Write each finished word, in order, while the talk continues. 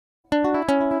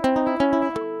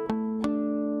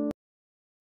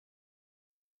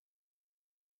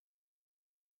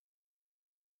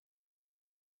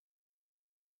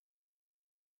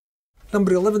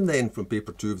Number 11 then from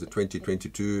paper 2 of the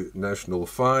 2022 National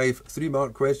 5,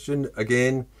 3-mark question.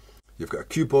 Again, you've got a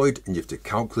cuboid and you have to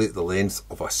calculate the length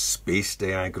of a space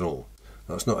diagonal.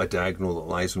 That's not a diagonal that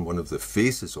lies on one of the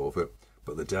faces of it,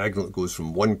 but the diagonal that goes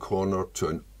from one corner to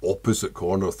an opposite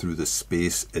corner through the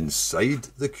space inside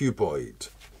the cuboid.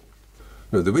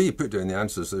 Now, the way you put down the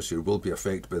answers this year will be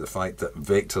affected by the fact that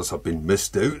vectors have been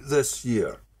missed out this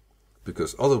year.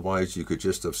 Because otherwise you could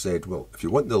just have said, well, if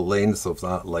you want the length of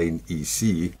that line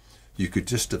EC, you could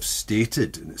just have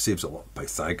stated, and it saves a lot of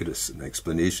Pythagoras and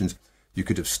explanations, you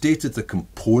could have stated the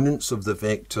components of the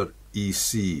vector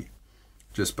EC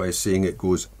just by saying it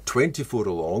goes 24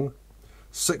 along,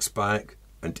 6 back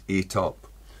and 8 up.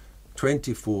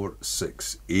 24,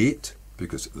 6, 8,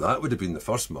 because that would have been the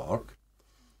first mark.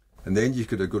 And then you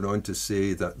could have gone on to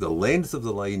say that the length of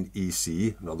the line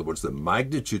EC, in other words the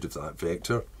magnitude of that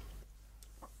vector,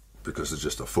 because it's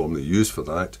just a formula used for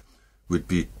that, would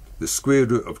be the square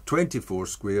root of 24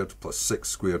 squared plus 6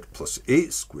 squared plus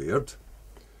 8 squared,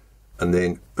 and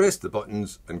then press the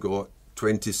buttons and go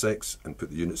 26 and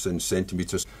put the units in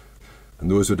centimetres,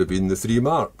 and those would have been the 3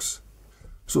 marks.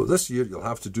 So this year you'll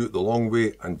have to do it the long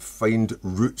way and find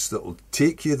routes that will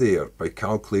take you there by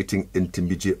calculating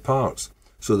intermediate parts.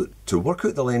 So that to work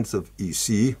out the length of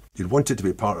EC, you'd want it to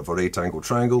be part of a right angle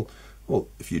triangle. Well,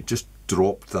 if you just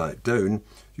dropped that down,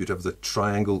 you'd have the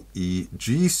triangle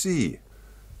EGC.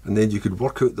 And then you could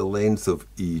work out the length of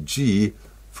EG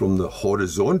from the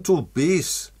horizontal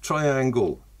base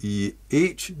triangle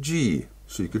EHG.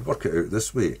 So you could work it out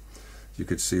this way. You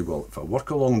could say, well, if I work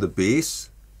along the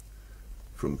base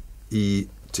from E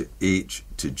to H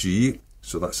to G,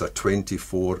 so that's a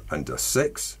 24 and a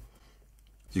 6,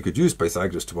 you could use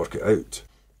Pythagoras to work it out.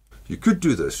 You could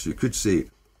do this. You could say,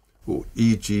 oh,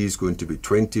 EG is going to be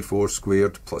 24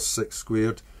 squared plus 6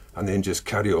 squared, and then just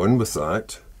carry on with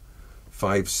that.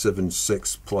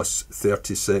 576 plus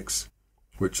 36,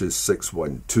 which is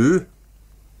 612.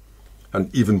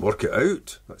 And even work it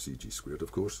out. That's EG squared,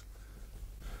 of course.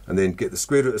 And then get the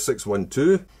square root of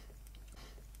 612,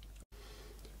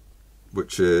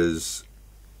 which is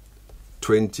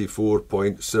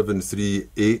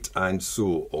 24.738, and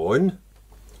so on.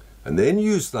 And then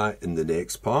use that in the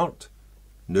next part.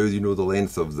 Now you know the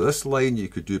length of this line, you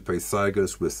could do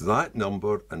Pythagoras with that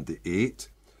number and the 8.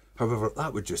 However,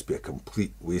 that would just be a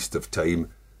complete waste of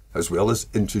time, as well as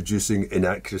introducing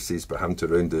inaccuracies by having to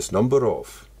round this number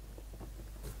off.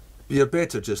 But you're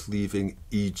better just leaving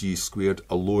EG squared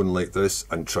alone like this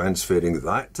and transferring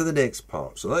that to the next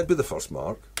part. So that'd be the first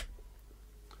mark.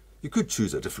 You could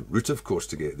choose a different route, of course,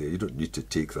 to get there. You don't need to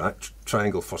take that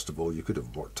triangle first of all. You could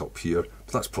have worked up here,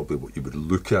 but that's probably what you would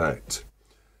look at.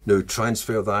 Now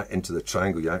transfer that into the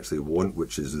triangle you actually want,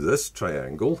 which is this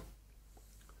triangle.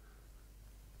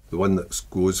 The one that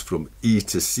goes from E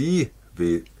to C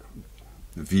via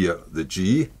the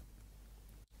G.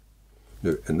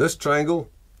 Now in this triangle,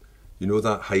 you know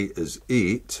that height is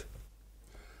 8,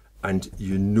 and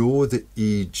you know the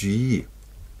EG.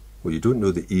 Well, you don't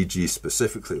know the EG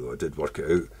specifically, though I did work it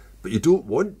out, but you don't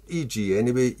want EG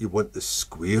anyway, you want the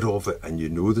square of it, and you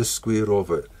know the square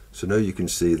of it. So now you can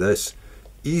say this,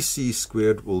 EC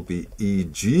squared will be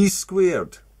EG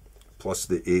squared plus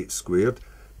the 8 squared,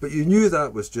 but you knew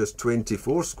that was just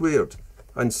 24 squared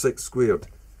and 6 squared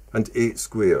and 8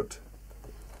 squared.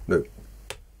 Now,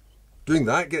 doing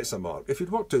that gets a mark. If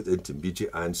you'd worked out the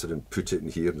intermediate answer and put it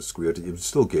in here and squared it, you would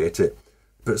still get it.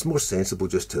 But it's more sensible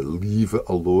just to leave it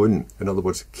alone. In other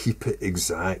words, keep it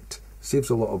exact. Saves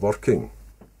a lot of working.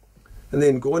 And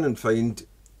then go on and find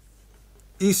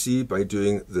EC by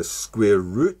doing the square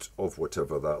root of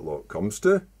whatever that lot comes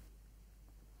to.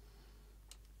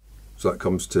 So that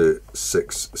comes to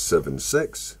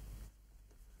 676.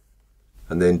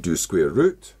 And then do square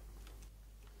root.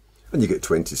 And you get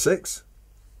 26.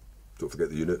 Don't forget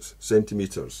the units,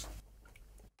 centimetres.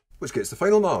 Which gets the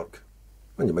final mark.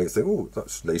 And you might think, oh,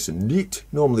 that's nice and neat.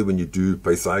 Normally when you do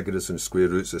Pythagoras and square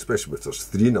roots, especially if there's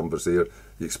 3 numbers there,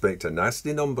 you expect a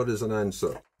nasty number as an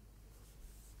answer.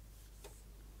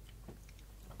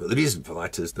 But the reason for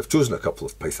that is they've chosen a couple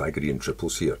of Pythagorean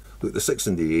triples here. Look, the 6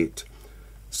 and the 8.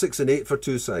 6 and 8 for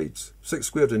 2 sides. 6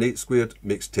 squared and 8 squared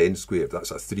makes 10 squared.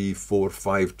 That's a 3, 4,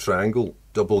 5 triangle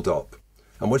doubled up.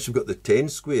 And once you've got the 10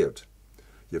 squared,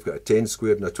 you've got a 10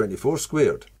 squared and a 24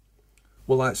 squared.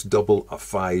 Well, that's double a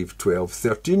 5, 12,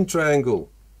 13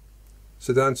 triangle.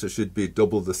 So the answer should be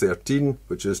double the 13,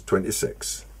 which is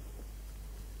 26.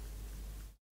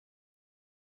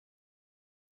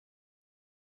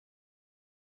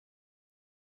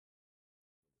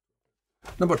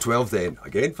 Number 12 then,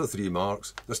 again for 3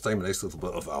 marks, this time a nice little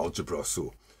bit of algebra.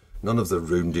 So None of the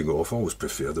rounding off. I always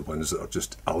prefer the ones that are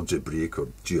just algebraic or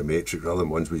geometric rather than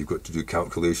ones where you've got to do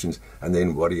calculations and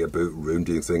then worry about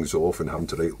rounding things off and having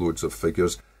to write loads of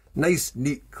figures. Nice,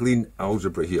 neat, clean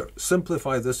algebra here.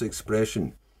 Simplify this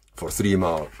expression for 3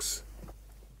 marks.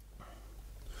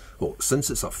 Well, since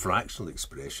it's a fractional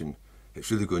expression,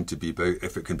 it's really going to be about,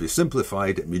 if it can be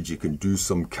simplified, it means you can do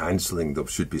some cancelling. There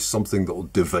should be something that will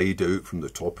divide out from the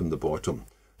top and the bottom.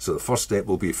 So the first step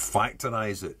will be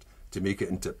factorise it to make it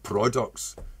into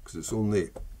products, because it's only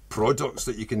products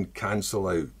that you can cancel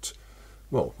out.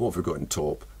 Well, what have we got on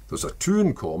top? There's a 2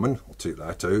 in common, I'll take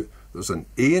that out. There's an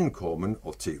A in common,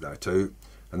 I'll take that out.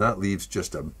 And that leaves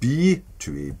just a B,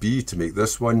 2AB to make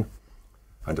this one.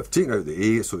 And I've taken out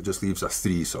the A, so it just leaves a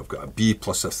 3. So I've got a B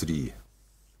plus a 3.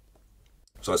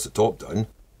 So that's the top done.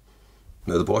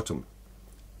 Now the bottom.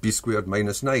 B squared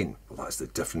minus 9. Well, that's the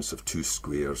difference of 2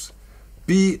 squares.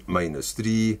 B minus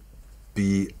 3,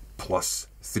 B plus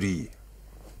 3.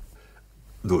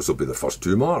 Those will be the first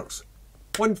 2 marks.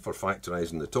 1 for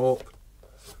factorising the top,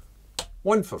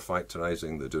 1 for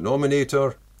factorising the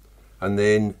denominator, and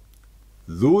then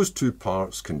those 2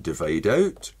 parts can divide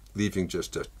out, leaving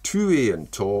just a 2A on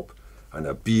top and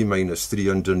a B minus 3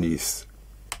 underneath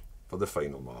for the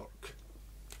final mark.